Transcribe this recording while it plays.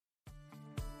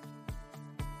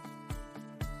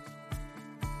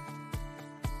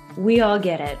We all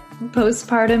get it.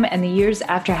 Postpartum and the years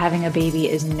after having a baby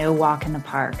is no walk in the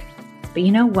park. But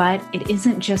you know what? It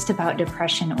isn't just about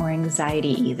depression or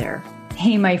anxiety either.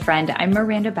 Hey, my friend, I'm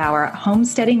Miranda Bauer,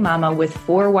 homesteading mama with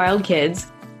 4 wild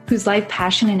kids, whose life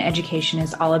passion and education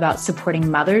is all about supporting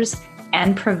mothers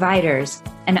and providers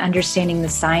and understanding the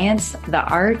science, the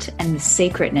art, and the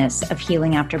sacredness of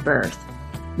healing after birth.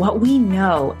 What we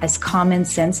know as common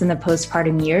sense in the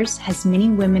postpartum years has many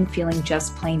women feeling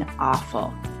just plain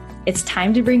awful. It's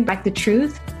time to bring back the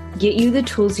truth, get you the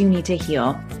tools you need to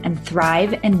heal, and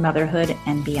thrive in motherhood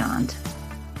and beyond.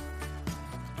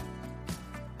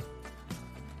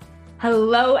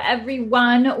 Hello,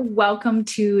 everyone. Welcome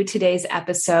to today's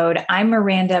episode. I'm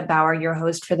Miranda Bauer, your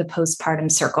host for the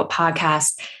Postpartum Circle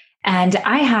podcast. And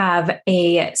I have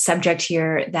a subject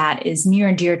here that is near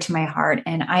and dear to my heart,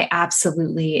 and I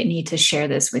absolutely need to share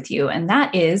this with you. And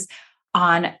that is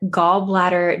on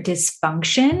gallbladder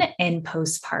dysfunction in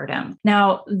postpartum.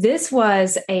 Now, this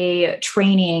was a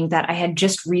training that I had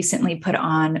just recently put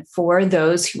on for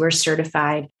those who are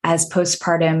certified as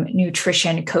postpartum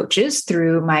nutrition coaches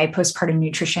through my postpartum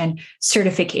nutrition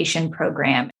certification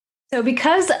program. So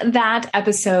because that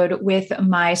episode with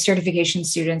my certification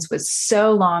students was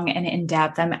so long and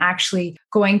in-depth, I'm actually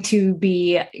going to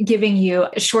be giving you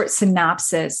a short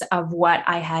synopsis of what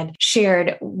I had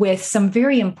shared with some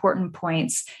very important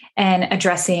points and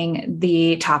addressing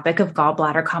the topic of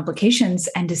gallbladder complications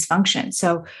and dysfunction.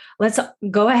 So let's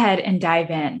go ahead and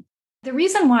dive in. The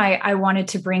reason why I wanted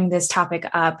to bring this topic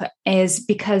up is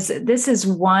because this is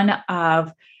one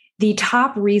of the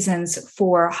top reasons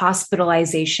for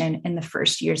hospitalization in the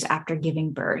first years after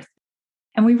giving birth.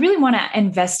 And we really want to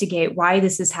investigate why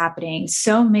this is happening.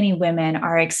 So many women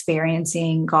are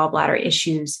experiencing gallbladder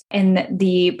issues in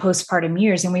the postpartum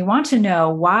years. And we want to know,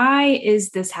 why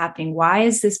is this happening? Why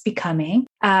is this becoming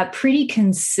a pretty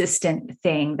consistent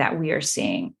thing that we are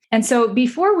seeing? And so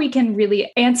before we can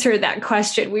really answer that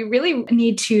question, we really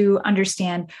need to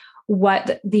understand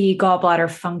what the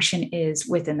gallbladder function is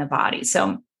within the body.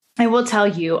 So I will tell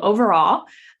you, overall,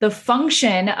 the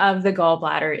function of the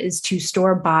gallbladder is to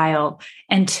store bile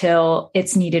until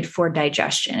it's needed for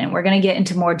digestion. And we're going to get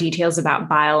into more details about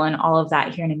bile and all of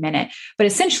that here in a minute. But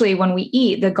essentially, when we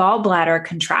eat, the gallbladder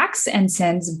contracts and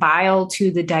sends bile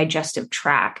to the digestive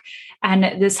tract.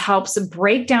 And this helps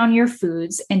break down your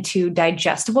foods into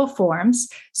digestible forms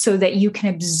so that you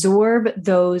can absorb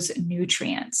those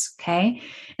nutrients. Okay.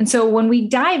 And so when we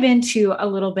dive into a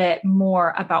little bit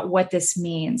more about what this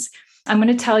means, I'm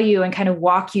going to tell you and kind of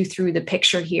walk you through the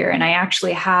picture here. And I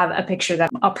actually have a picture that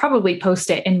I'll probably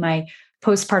post it in my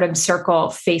Postpartum Circle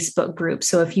Facebook group.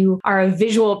 So if you are a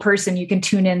visual person, you can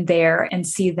tune in there and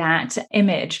see that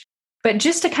image. But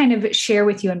just to kind of share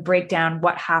with you and break down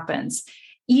what happens,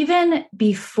 even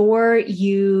before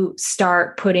you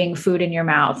start putting food in your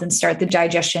mouth and start the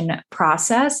digestion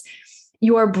process,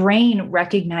 your brain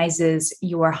recognizes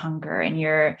your hunger and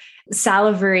your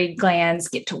salivary glands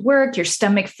get to work. Your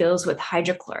stomach fills with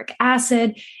hydrochloric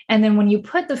acid. And then when you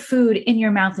put the food in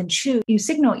your mouth and chew, you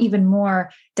signal even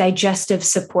more digestive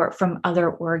support from other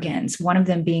organs, one of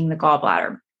them being the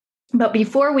gallbladder. But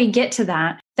before we get to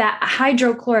that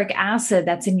hydrochloric acid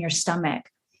that's in your stomach,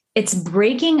 it's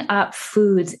breaking up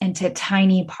foods into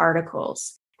tiny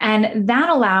particles. And that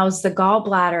allows the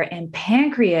gallbladder and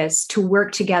pancreas to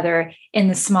work together in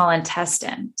the small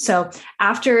intestine. So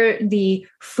after the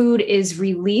food is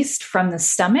released from the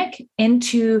stomach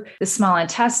into the small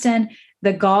intestine,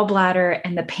 the gallbladder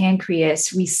and the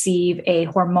pancreas receive a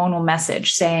hormonal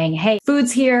message saying, hey,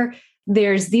 food's here.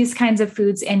 There's these kinds of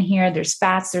foods in here. There's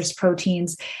fats, there's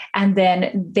proteins, and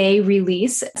then they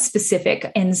release specific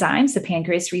enzymes. The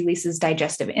pancreas releases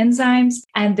digestive enzymes,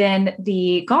 and then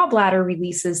the gallbladder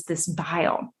releases this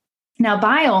bile. Now,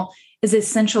 bile is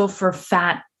essential for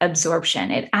fat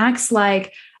absorption. It acts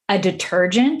like a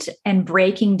detergent and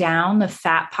breaking down the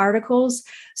fat particles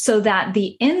so that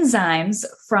the enzymes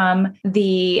from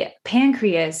the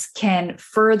pancreas can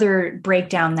further break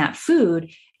down that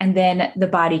food. And then the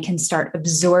body can start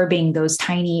absorbing those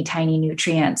tiny, tiny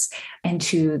nutrients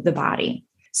into the body.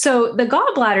 So the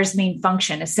gallbladder's main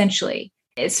function, essentially,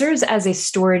 it serves as a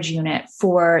storage unit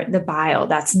for the bile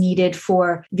that's needed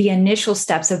for the initial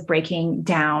steps of breaking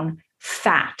down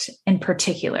fat in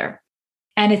particular.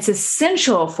 And it's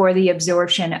essential for the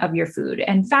absorption of your food.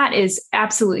 And fat is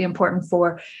absolutely important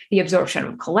for the absorption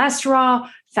of cholesterol,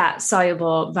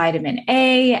 fat-soluble vitamin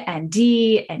A and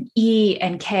D and E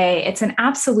and K. It's an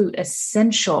absolute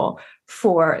essential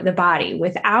for the body.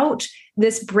 Without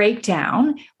this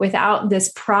breakdown, without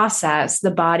this process,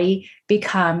 the body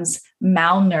becomes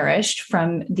malnourished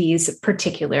from these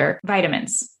particular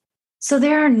vitamins. So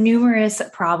there are numerous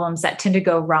problems that tend to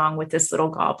go wrong with this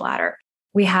little gallbladder.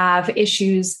 We have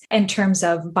issues in terms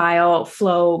of bile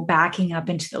flow backing up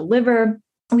into the liver.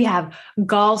 We have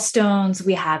gallstones.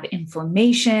 We have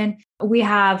inflammation. We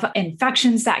have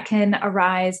infections that can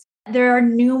arise. There are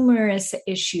numerous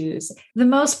issues. The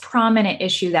most prominent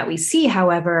issue that we see,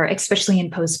 however, especially in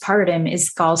postpartum, is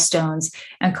gallstones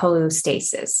and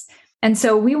cholestasis. And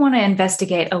so we want to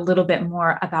investigate a little bit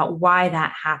more about why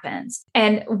that happens.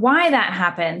 And why that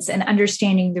happens and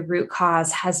understanding the root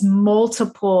cause has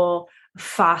multiple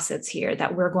facets here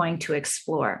that we're going to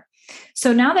explore.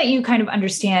 So now that you kind of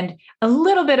understand a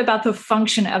little bit about the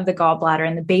function of the gallbladder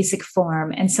in the basic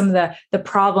form and some of the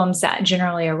problems that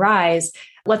generally arise,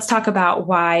 let's talk about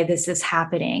why this is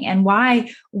happening and why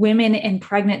women in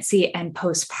pregnancy and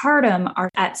postpartum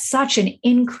are at such an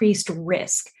increased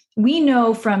risk. We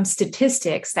know from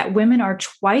statistics that women are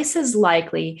twice as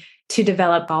likely to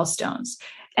develop gallstones.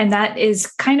 And that is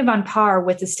kind of on par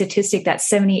with the statistic that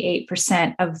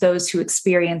 78% of those who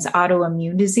experience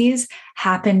autoimmune disease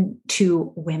happen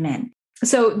to women.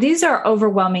 So these are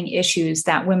overwhelming issues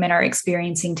that women are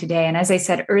experiencing today. And as I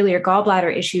said earlier,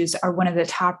 gallbladder issues are one of the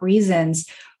top reasons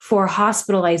for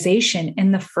hospitalization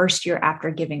in the first year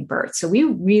after giving birth. So we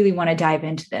really want to dive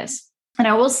into this. And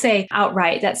I will say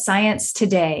outright that science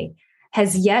today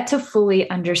has yet to fully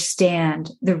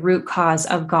understand the root cause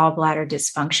of gallbladder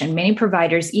dysfunction. Many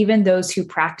providers, even those who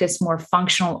practice more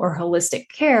functional or holistic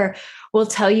care, will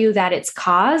tell you that its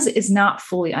cause is not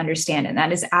fully understood. And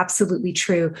that is absolutely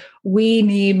true. We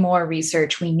need more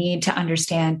research. We need to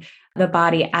understand the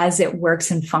body as it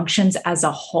works and functions as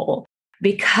a whole.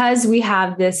 Because we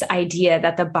have this idea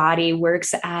that the body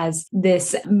works as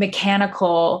this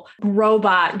mechanical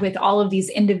robot with all of these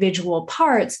individual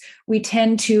parts, we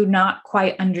tend to not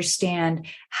quite understand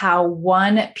how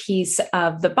one piece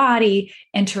of the body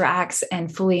interacts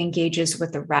and fully engages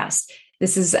with the rest.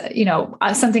 This is,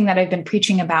 something that I've been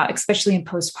preaching about, especially in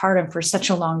postpartum for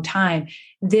such a long time.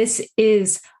 This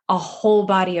is a whole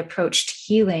body approach to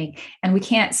healing. And we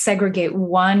can't segregate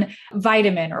one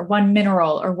vitamin or one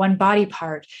mineral or one body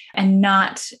part and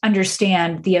not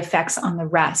understand the effects on the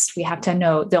rest. We have to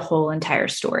know the whole entire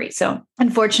story. So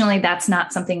unfortunately, that's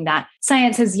not something that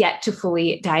science has yet to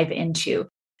fully dive into.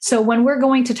 So when we're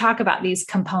going to talk about these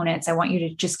components, I want you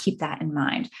to just keep that in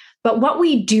mind. But what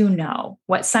we do know,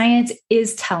 what science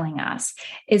is telling us,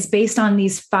 is based on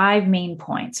these 5 main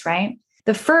points, right?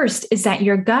 The first is that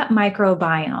your gut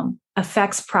microbiome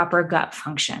affects proper gut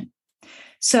function.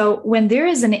 So when there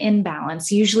is an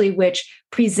imbalance, usually which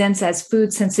presents as food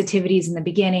sensitivities in the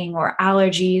beginning or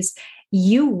allergies,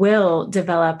 you will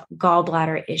develop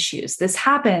gallbladder issues. This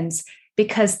happens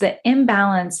because the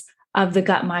imbalance of the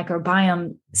gut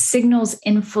microbiome signals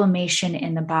inflammation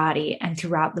in the body and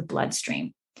throughout the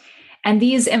bloodstream. And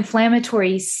these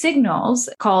inflammatory signals,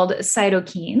 called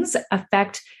cytokines,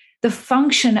 affect the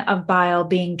function of bile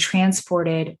being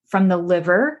transported from the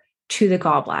liver to the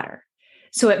gallbladder.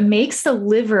 So it makes the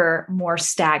liver more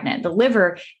stagnant. The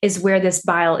liver is where this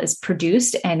bile is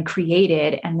produced and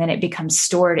created, and then it becomes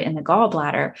stored in the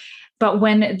gallbladder. But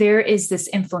when there is this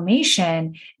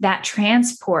inflammation, that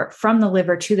transport from the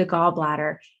liver to the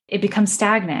gallbladder, it becomes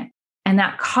stagnant. And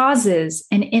that causes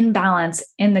an imbalance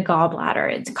in the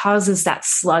gallbladder. It causes that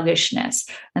sluggishness.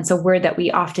 That's a word that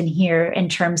we often hear in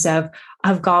terms of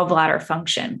gallbladder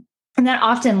function. And that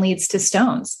often leads to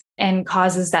stones and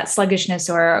causes that sluggishness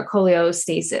or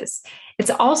cholestasis. It's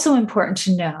also important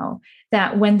to know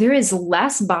that when there is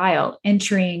less bile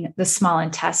entering the small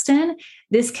intestine,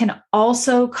 this can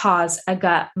also cause a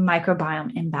gut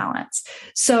microbiome imbalance.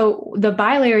 So the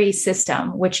biliary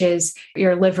system, which is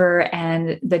your liver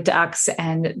and the ducts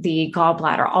and the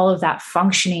gallbladder, all of that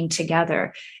functioning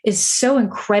together, is so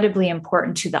incredibly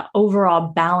important to the overall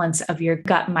balance of your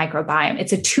gut microbiome.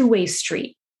 It's a two-way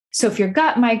street. So if your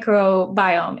gut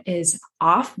microbiome is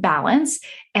off balance,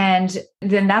 and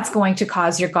then that's going to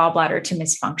cause your gallbladder to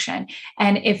misfunction.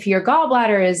 And if your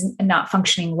gallbladder is not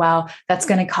functioning well, that's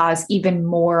going to cause even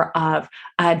more of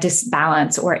a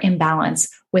disbalance or imbalance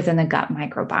within the gut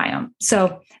microbiome.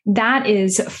 So that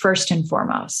is first and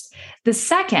foremost. The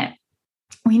second,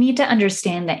 we need to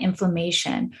understand that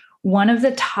inflammation, one of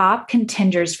the top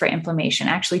contenders for inflammation,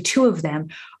 actually 2 of them,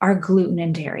 are gluten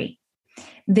and dairy.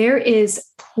 There is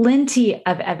plenty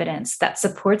of evidence that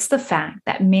supports the fact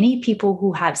that many people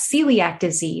who have celiac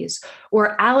disease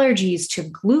or allergies to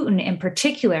gluten in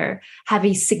particular have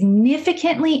a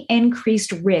significantly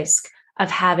increased risk of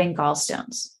having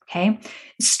gallstones. Okay.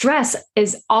 Stress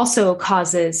also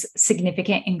causes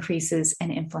significant increases in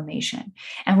inflammation.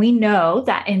 And we know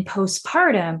that in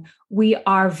postpartum, we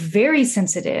are very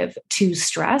sensitive to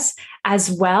stress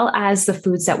as well as the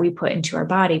foods that we put into our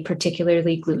body,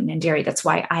 particularly gluten and dairy. That's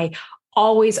why I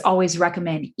always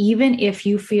recommend, even if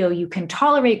you feel you can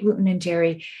tolerate gluten and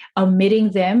dairy,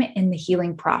 omitting them in the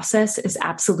healing process is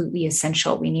absolutely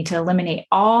essential. We need to eliminate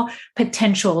all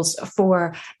potentials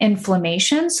for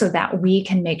inflammation so that we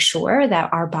can make sure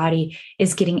that our body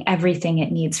is getting everything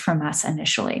it needs from us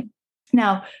initially.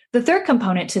 Now, the third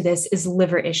component to this is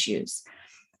liver issues.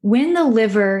 When the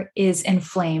liver is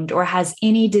inflamed or has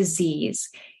any disease,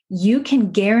 you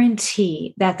can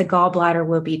guarantee that the gallbladder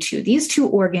will be too. These two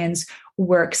organs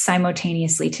work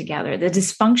simultaneously together. The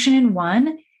dysfunction in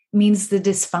one means the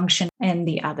dysfunction in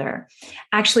the other.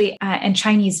 Actually, in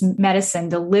Chinese medicine,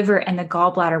 the liver and the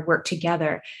gallbladder work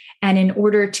together. And in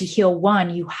order to heal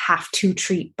one, you have to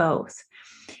treat both.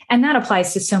 And that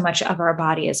applies to so much of our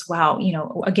body as well.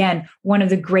 Again, one of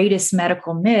the greatest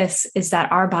medical myths is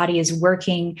that our body is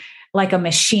working like a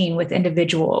machine with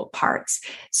individual parts.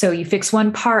 So you fix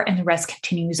one part and the rest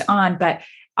continues on, but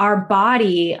our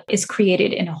body is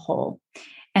created in a whole.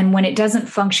 And when it doesn't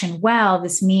function well,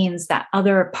 this means that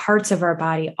other parts of our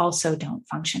body also don't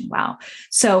function well.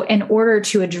 So in order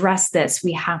to address this,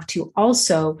 we have to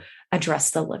also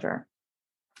address the liver.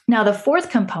 Now, the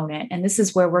fourth component, and this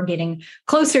is where we're getting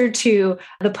closer to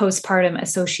the postpartum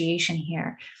association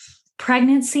here,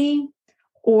 pregnancy,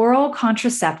 oral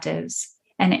contraceptives,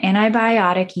 and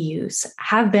antibiotic use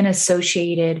have been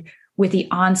associated with the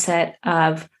onset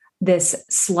of this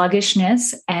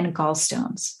sluggishness and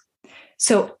gallstones.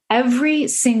 So every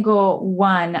single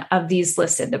one of these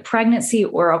listed, the pregnancy,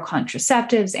 oral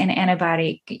contraceptives, and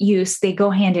antibiotic use, they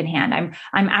go hand in hand.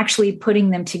 I'm actually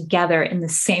putting them together in the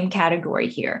same category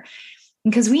here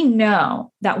because we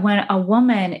know that when a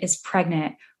woman is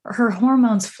pregnant, her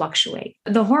hormones fluctuate.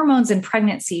 The hormones in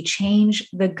pregnancy change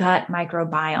the gut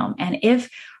microbiome. And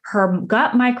if her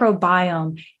gut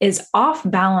microbiome is off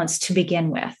balance to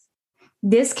begin with,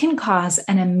 this can cause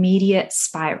an immediate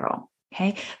spiral.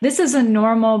 Okay, this is a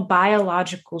normal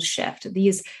biological shift.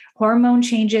 These hormone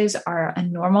changes are a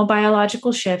normal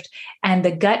biological shift, and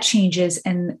the gut changes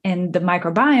in the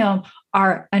microbiome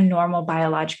are a normal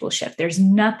biological shift. There's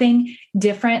nothing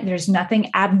different. There's nothing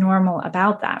abnormal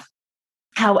about that.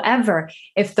 However,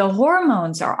 if the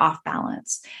hormones are off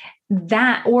balance,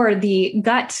 or the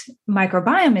gut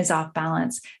microbiome is off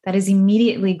balance, that is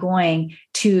immediately going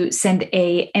to send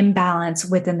an imbalance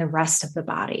within the rest of the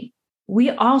body. We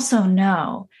also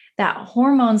know that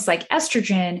hormones like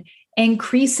estrogen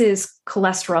increases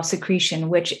cholesterol secretion,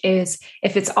 which is,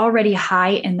 if it's already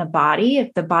high in the body,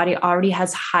 if the body already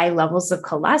has high levels of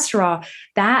cholesterol,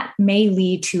 that may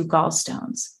lead to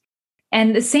gallstones.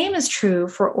 And the same is true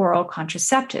for oral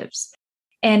contraceptives.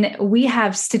 And we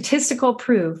have statistical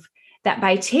proof that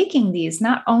by taking these,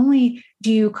 not only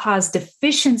do you cause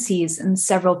deficiencies in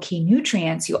several key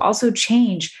nutrients, you also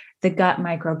change the gut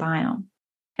microbiome.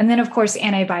 And then, of course,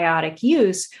 antibiotic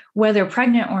use, whether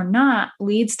pregnant or not,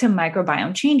 leads to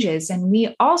microbiome changes. And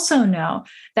we also know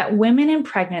that women in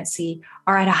pregnancy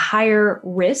are at a higher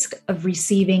risk of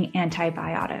receiving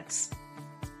antibiotics.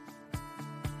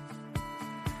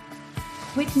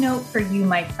 Quick note for you,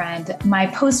 my friend, my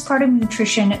postpartum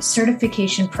nutrition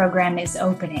certification program is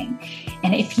opening.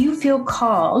 And if you feel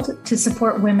called to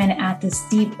support women at this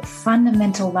deep,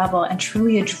 fundamental level and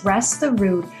truly address the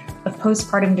root of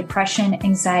postpartum depression,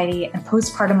 anxiety, and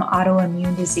postpartum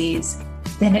autoimmune disease,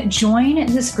 then join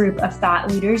this group of thought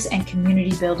leaders and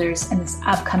community builders in this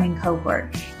upcoming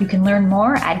cohort. You can learn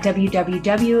more at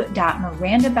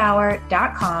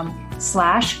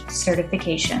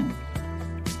www.mirandabauer.com/certification.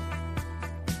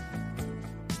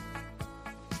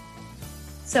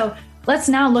 So let's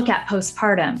now look at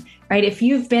postpartum, right? If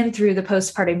you've been through the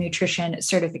postpartum nutrition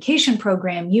certification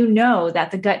program, you know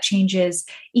that the gut changes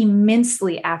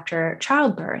immensely after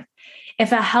childbirth.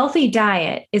 If a healthy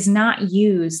diet is not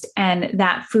used and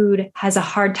that food has a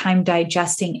hard time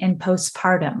digesting in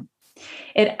postpartum,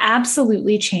 it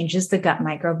absolutely changes the gut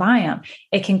microbiome.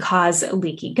 It can cause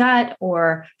leaky gut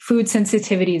or food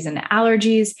sensitivities and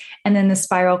allergies, and then the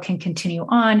spiral can continue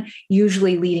on,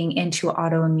 usually leading into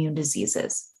autoimmune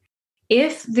diseases.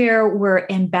 If there were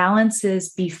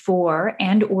imbalances before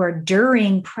and or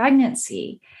during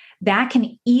pregnancy, that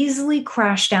can easily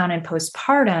crash down in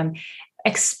postpartum,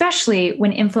 especially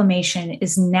when inflammation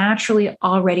is naturally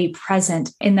already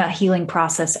present in the healing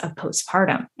process of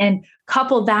postpartum. And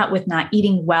couple that with not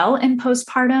eating well in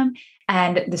postpartum,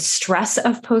 and the stress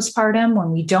of postpartum,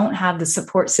 when we don't have the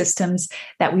support systems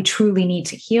that we truly need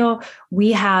to heal,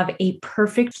 we have a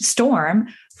perfect storm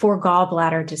for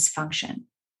gallbladder dysfunction.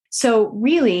 So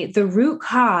really, the root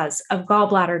cause of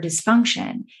gallbladder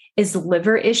dysfunction is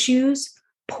liver issues,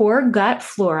 poor gut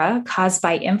flora caused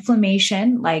by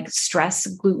inflammation like stress,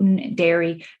 gluten,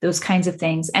 dairy, those kinds of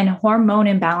things, and hormone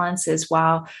imbalances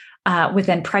while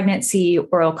within pregnancy,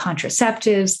 oral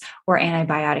contraceptives, or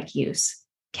antibiotic use.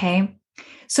 Okay.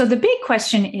 So the big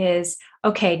question is,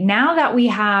 okay, now that we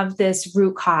have this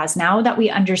root cause, now that we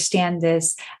understand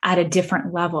this at a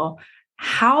different level,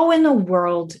 how in the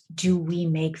world do we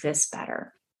make this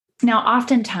better? Now,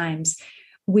 oftentimes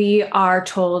we are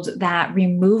told that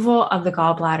removal of the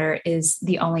gallbladder is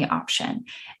the only option.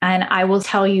 And I will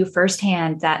tell you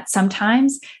firsthand that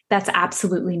sometimes that's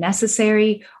absolutely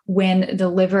necessary when the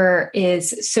liver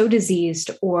is so diseased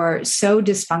or so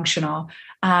dysfunctional.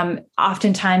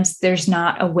 Oftentimes there's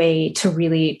not a way to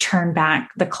really turn back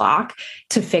the clock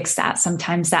to fix that.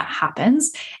 Sometimes that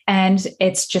happens and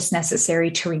it's just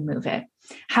necessary to remove it.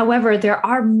 However, there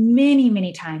are many,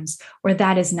 many times where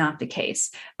that is not the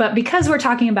case. But because we're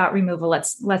talking about removal,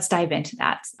 let's dive into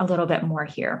that a little bit more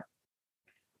here.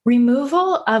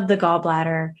 Removal of the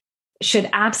gallbladder should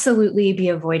absolutely be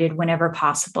avoided whenever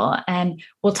possible. And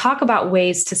we'll talk about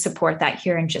ways to support that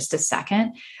here in just a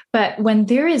second. But when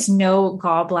there is no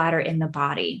gallbladder in the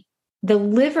body, the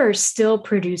liver still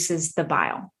produces the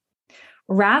bile.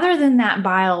 Rather than that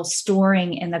bile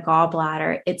storing in the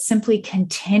gallbladder, it simply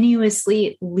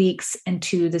continuously leaks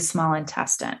into the small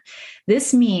intestine.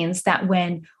 This means that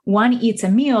when one eats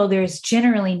a meal, there's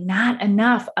generally not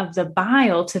enough of the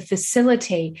bile to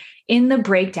facilitate in the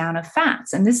breakdown of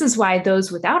fats. And this is why those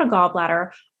without a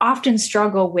gallbladder often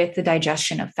struggle with the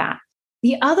digestion of fat.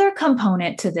 The other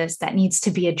component to this that needs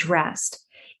to be addressed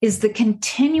is the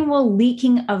continual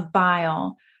leaking of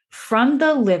bile from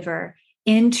the liver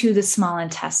into the small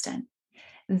intestine.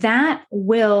 That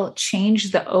will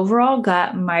change the overall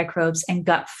gut microbes and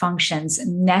gut functions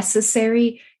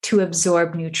necessary to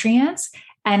absorb nutrients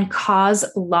and cause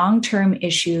long-term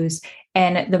issues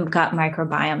in the gut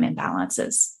microbiome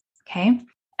imbalances. Okay.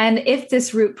 And if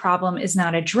this root problem is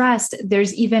not addressed,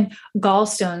 there's even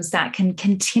gallstones that can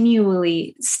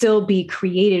continually still be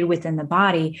created within the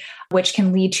body, which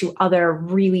can lead to other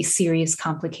really serious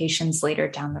complications later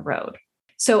down the road.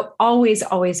 So always,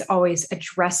 always, always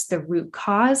address the root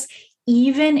cause,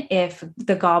 even if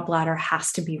the gallbladder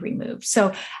has to be removed.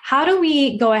 So how do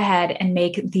we go ahead and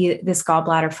make this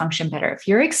gallbladder function better? If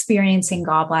you're experiencing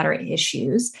gallbladder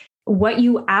issues, what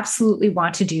you absolutely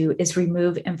want to do is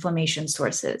remove inflammation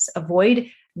sources. Avoid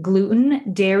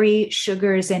gluten, dairy,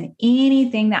 sugars, and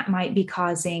anything that might be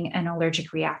causing an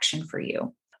allergic reaction for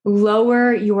you.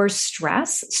 Lower your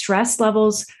stress. Stress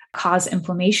levels cause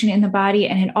inflammation in the body,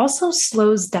 and it also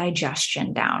slows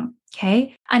digestion down.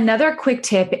 Okay. Another quick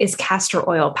tip is castor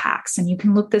oil packs. And you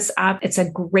can look this up. It's a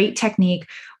great technique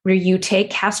where you take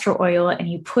castor oil and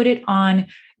you put it on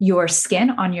your skin,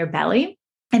 on your belly,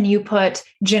 and you put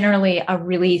generally a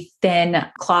really thin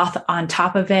cloth on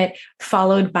top of it,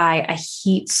 followed by a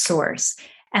heat source.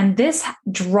 And this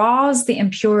draws the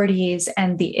impurities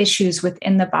and the issues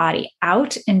within the body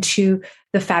out into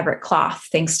the fabric cloth,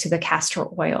 thanks to the castor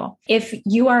oil. If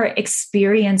you are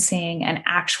experiencing an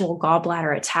actual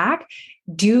gallbladder attack,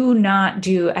 do not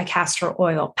do a castor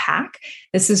oil pack.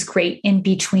 This is great in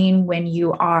between when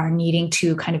you are needing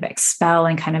to kind of expel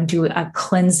and kind of do a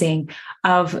cleansing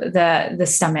of the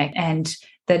stomach and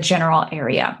the general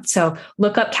area. So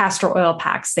look up castor oil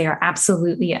packs. They are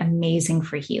absolutely amazing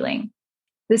for healing.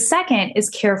 The second is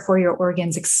care for your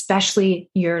organs, especially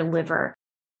your liver.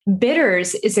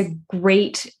 Bitters is a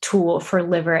great tool for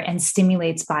liver and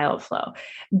stimulates bile flow.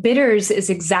 Bitters is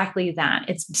exactly that.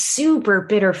 It's super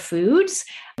bitter foods.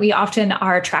 We often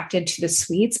are attracted to the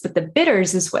sweets, but the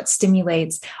bitters is what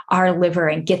stimulates our liver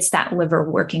and gets that liver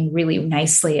working really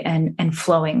nicely and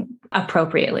flowing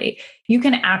appropriately. You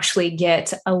can actually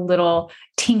get a little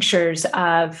tinctures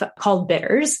called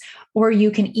bitters, or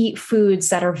you can eat foods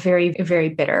that are very, very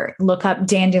bitter. Look up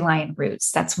dandelion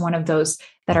roots. That's one of those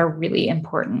that are really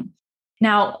important.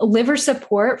 Now, liver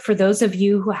support for those of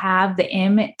you who have the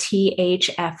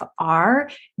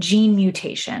MTHFR gene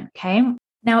mutation, okay?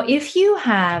 Now, if you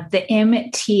have the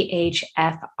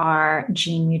MTHFR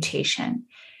gene mutation,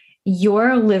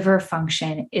 your liver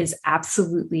function is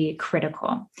absolutely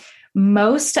critical.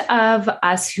 Most of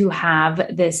us who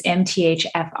have this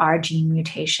MTHFR gene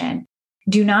mutation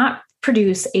do not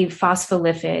produce a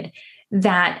phospholipid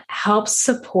that helps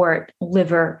support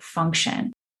liver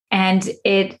function. And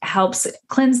it helps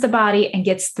cleanse the body and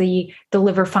gets the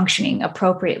liver functioning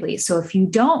appropriately. So if you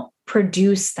don't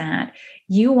produce that,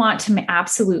 you want to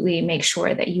absolutely make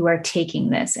sure that you are taking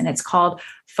this. And it's called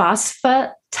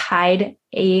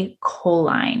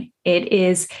phosphatidylcholine. It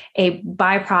is a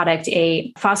byproduct,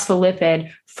 a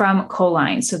phospholipid from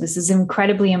choline. So this is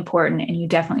incredibly important, and you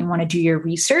definitely want to do your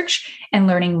research and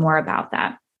learning more about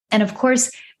that. And of course,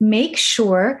 make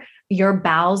sure your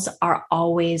bowels are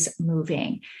always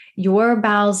moving. Your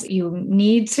bowels, you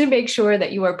need to make sure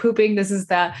that you are pooping. This is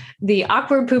the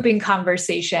awkward pooping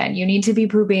conversation. You need to be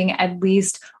pooping at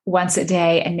least once a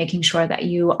day and making sure that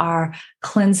you are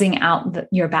cleansing out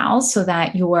your bowels so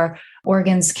that your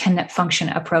organs can function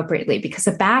appropriately, because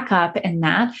a backup in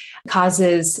that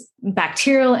causes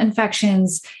bacterial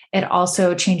infections. It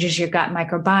also changes your gut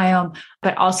microbiome,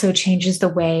 but also changes the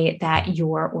way that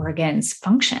your organs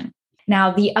function.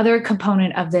 Now, the other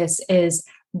component of this is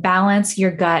balance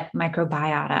your gut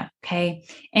microbiota, okay?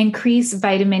 Increase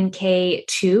vitamin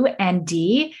K2 and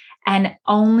D, and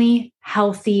only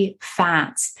healthy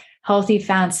fats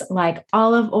like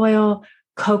olive oil,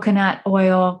 coconut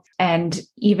oil, and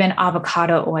even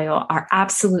avocado oil are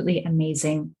absolutely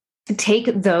amazing.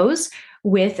 Take those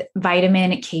with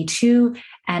vitamin K2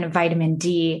 and vitamin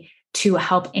D to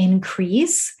help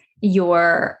increase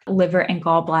your liver and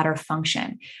gallbladder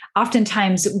function.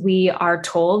 Oftentimes, we are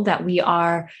told that we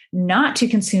are not to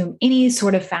consume any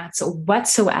sort of fats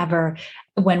whatsoever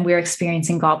when we're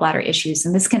experiencing gallbladder issues.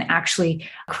 And this can actually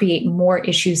create more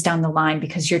issues down the line,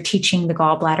 because you're teaching the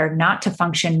gallbladder not to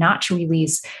function, not to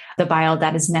release the bile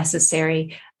that is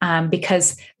necessary,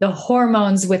 because the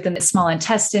hormones within the small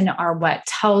intestine are what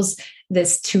tells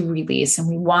this to release. And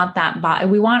we want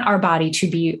we want our body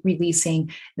to be releasing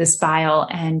this bile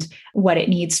and what it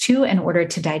needs to in order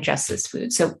to digest this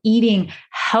food. So eating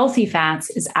healthy fats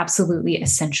is absolutely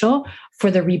essential for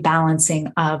the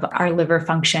rebalancing of our liver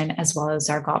function as well as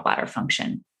our gallbladder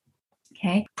function.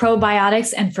 Okay.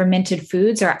 Probiotics and fermented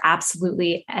foods are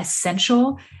absolutely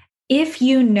essential. If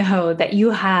you know that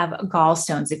you have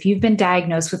gallstones, if you've been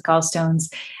diagnosed with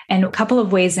gallstones, and a couple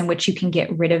of ways in which you can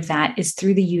get rid of that is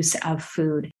through the use of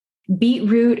food.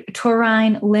 Beetroot,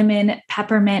 taurine, lemon,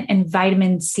 peppermint, and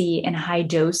vitamin C in high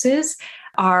doses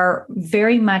are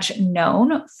very much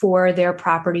known for their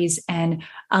properties and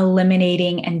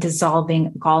eliminating and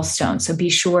dissolving gallstones. So be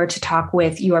sure to talk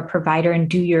with your provider and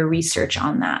do your research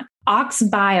on that. Ox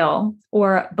bile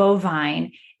or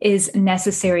bovine is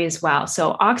necessary as well.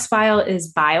 So ox bile is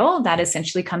bile that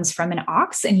essentially comes from an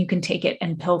ox, and you can take it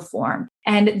in pill form.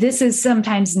 And this is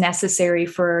sometimes necessary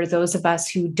for those of us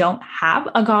who don't have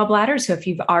a gallbladder. So if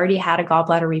you've already had a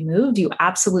gallbladder removed, you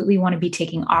absolutely want to be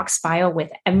taking ox bile with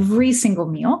every single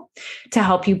meal to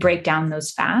help you break down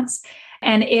those fats.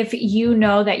 And if you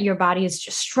know that your body is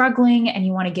just struggling and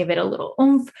you want to give it a little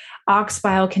oomph, ox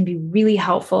bile can be really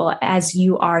helpful as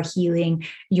you are healing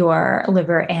your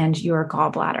liver and your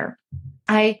gallbladder.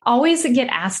 I always get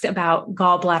asked about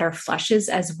gallbladder flushes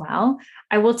as well.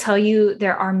 I will tell you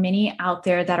there are many out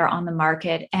there that are on the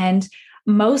market, and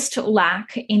most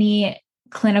lack any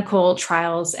clinical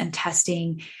trials and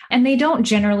testing, and they don't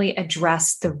generally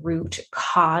address the root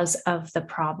cause of the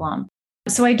problem.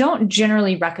 So I don't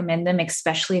generally recommend them,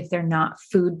 especially if they're not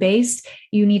food-based.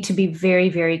 You need to be very,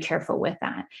 very careful with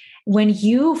that. When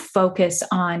you focus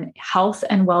on health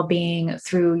and well-being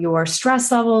through your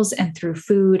stress levels and through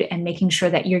food and making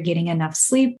sure that you're getting enough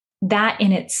sleep, that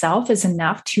in itself is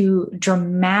enough to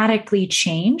dramatically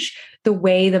change the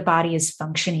way the body is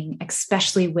functioning,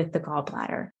 especially with the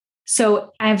gallbladder.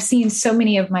 So I've seen so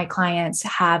many of my clients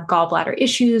have gallbladder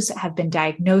issues, have been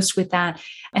diagnosed with that,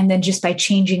 and then just by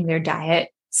changing their diet,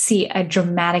 see a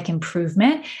dramatic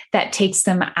improvement that takes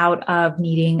them out of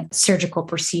needing surgical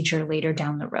procedure later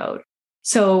down the road.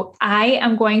 So I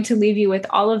am going to leave you with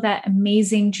all of that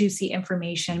amazing, juicy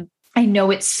information. I know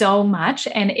it's so much.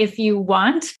 And if you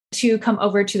want to come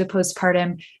over to the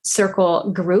Postpartum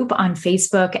Circle group on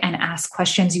Facebook and ask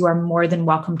questions, you are more than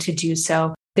welcome to do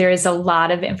so. There is a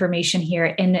lot of information here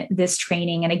in this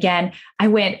training. And again, I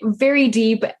went very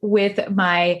deep with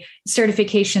my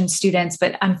certification students,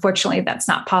 but unfortunately, that's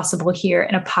not possible here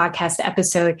in a podcast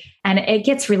episode. And it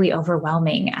gets really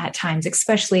overwhelming at times,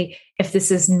 especially if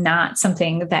this is not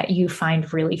something that you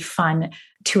find really fun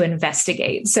to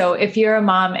investigate. So if you're a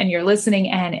mom and you're listening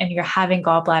in and you're having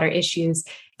gallbladder issues,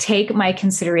 take my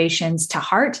considerations to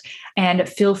heart and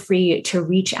feel free to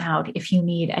reach out if you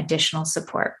need additional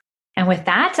support. And with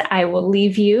that, I will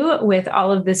leave you with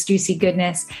all of this juicy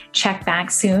goodness. Check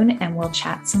back soon and we'll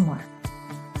chat some more.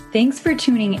 Thanks for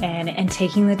tuning in and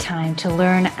taking the time to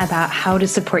learn about how to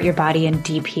support your body in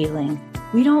deep healing.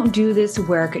 We don't do this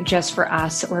work just for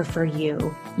us or for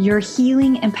you. Your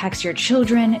healing impacts your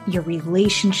children, your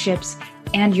relationships,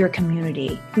 and your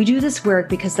community. We do this work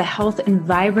because the health and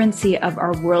vibrancy of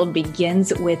our world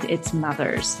begins with its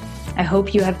mothers. I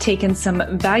hope you have taken some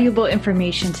valuable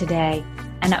information today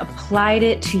and applied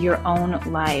it to your own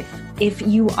life. If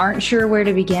you aren't sure where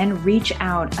to begin, reach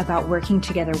out about working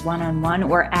together one-on-one,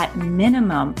 or at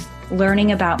minimum,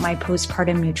 learning about my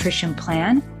postpartum nutrition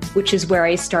plan, which is where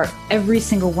I start every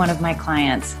single one of my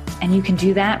clients. And you can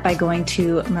do that by going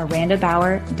to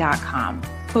mirandabauer.com.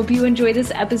 Hope you enjoy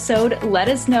this episode. Let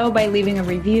us know by leaving a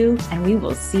review, and we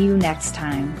will see you next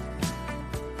time.